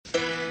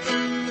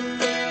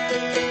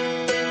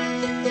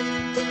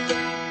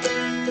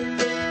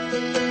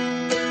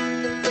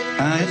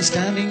I'm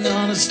standing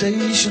on a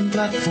station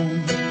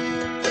platform,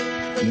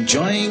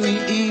 enjoying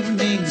the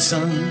evening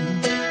sun,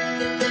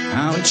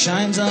 how it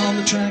shines on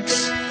the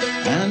tracks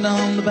and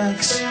on the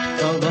backs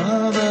of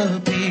other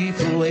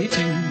people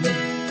waiting.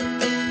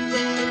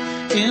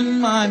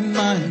 In my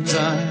mind's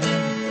eye,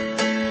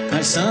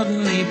 I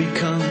suddenly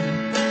become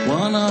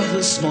one of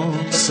the small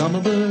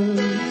summer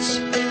birds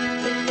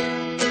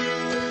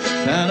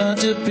that are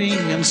dipping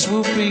and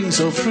swooping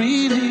so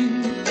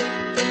freely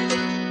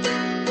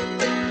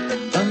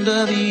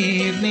under the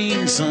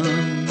evening sun.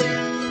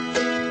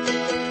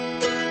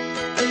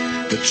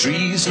 The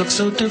trees look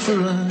so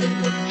different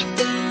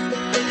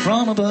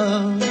from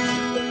above,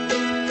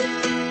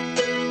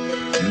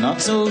 not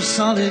so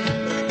solid,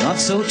 not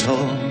so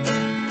tall.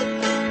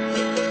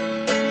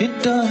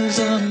 It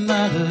doesn't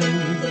matter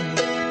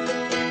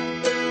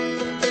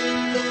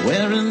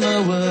where in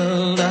the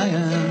world I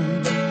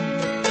am.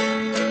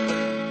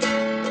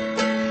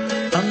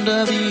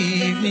 Under the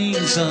evening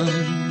sun,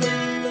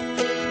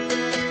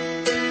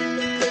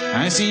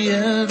 I see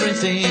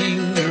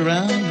everything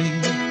around me.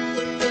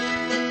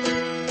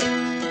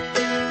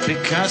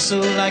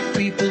 Picasso-like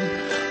people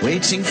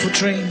waiting for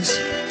trains,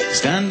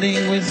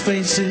 standing with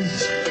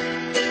faces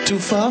too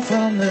far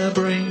from their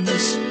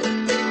brains.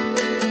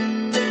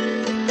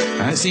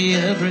 I see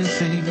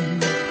everything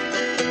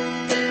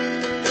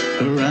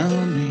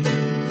around me.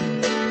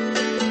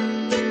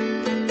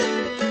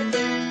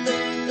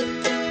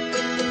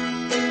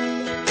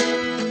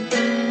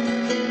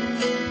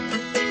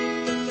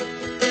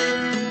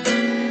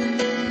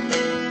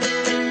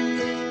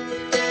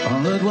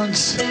 All at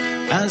once,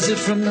 as if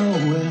from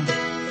nowhere,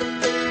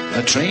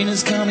 a train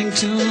is coming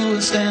to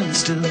a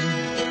standstill,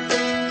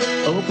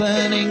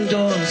 opening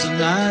doors,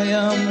 and I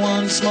am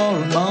once more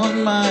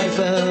among my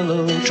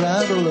fellow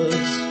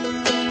travelers.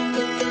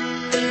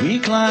 We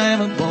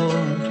climb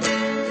aboard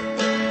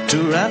to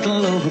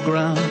rattle over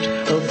ground,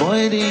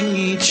 avoiding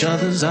each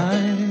other's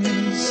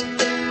eyes.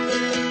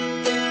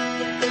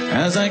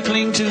 As I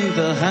cling to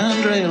the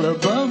handrail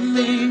above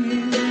me,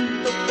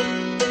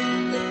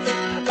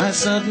 I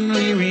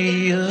suddenly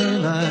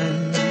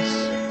realize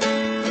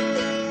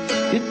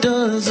it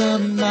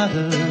doesn't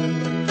matter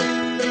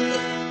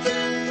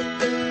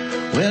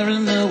where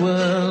in the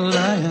world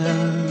I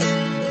am.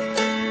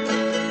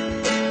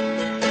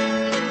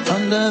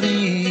 Under the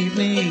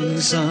evening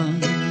sun,